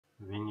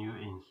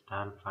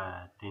install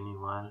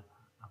TinyWall.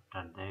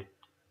 After that,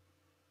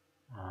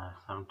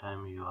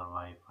 sometime your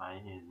Wi-Fi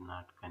is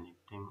not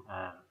connecting,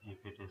 or if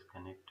it is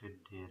connected,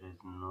 there is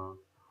no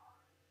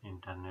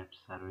internet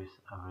service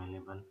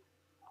available.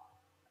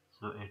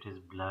 So it is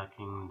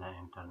blocking the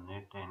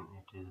internet and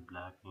it is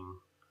blocking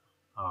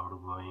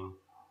outgoing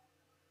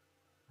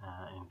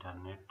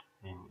internet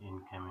and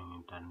incoming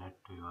internet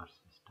to your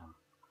system.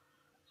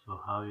 So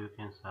how you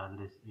can solve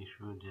this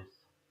issue? Just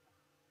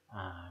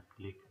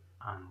click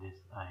on this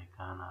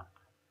icon of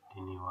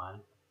TinyWall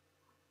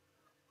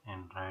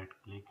and right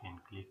click and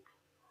click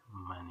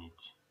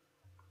manage.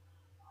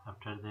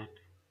 After that,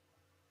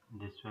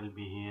 this will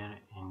be here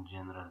in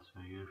general, so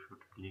you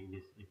should click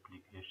this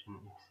application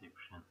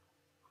exception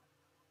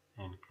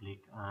and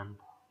click on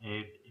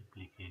add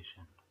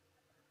application.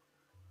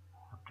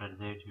 After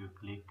that, you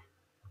click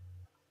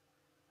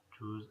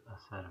choose a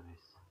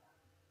service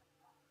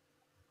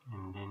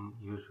and then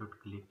you should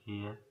click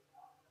here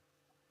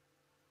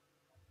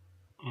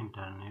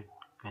internet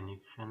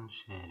connection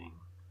sharing.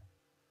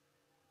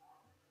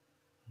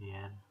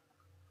 Here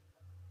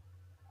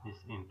this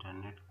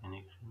internet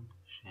connection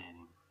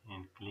sharing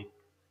and click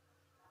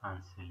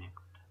on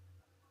select.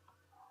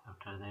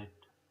 After that,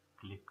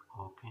 click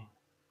OK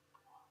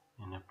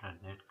and after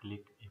that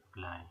click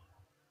apply.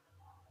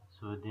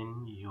 So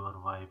then your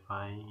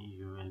Wi-Fi,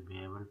 you will be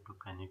able to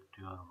connect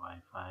your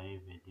Wi-Fi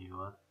with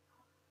your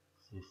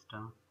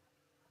system.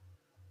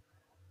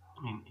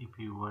 And if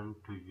you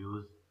want to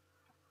use,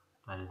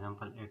 for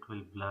example, it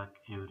will block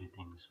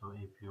everything. So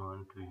if you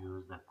want to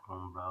use the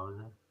Chrome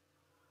browser,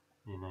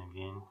 then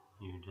again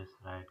you just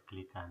right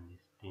click on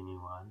this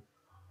TinyWall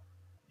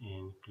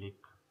and click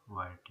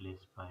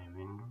whitelist by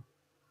window,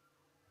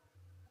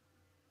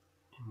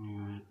 and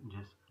you will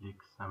just click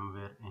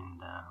somewhere in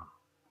the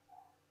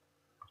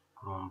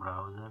Chrome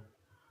browser,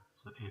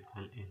 so it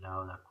will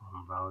allow the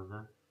Chrome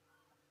browser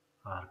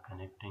for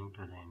connecting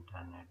to the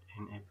internet.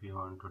 And if you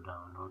want to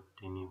download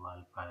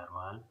TinyWall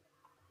firewall,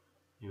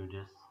 you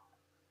just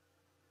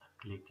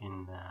click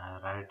in the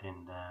right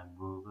in the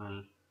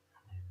Google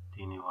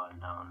TinyWall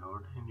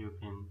download and you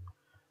can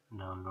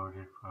download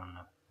it from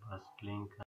the first link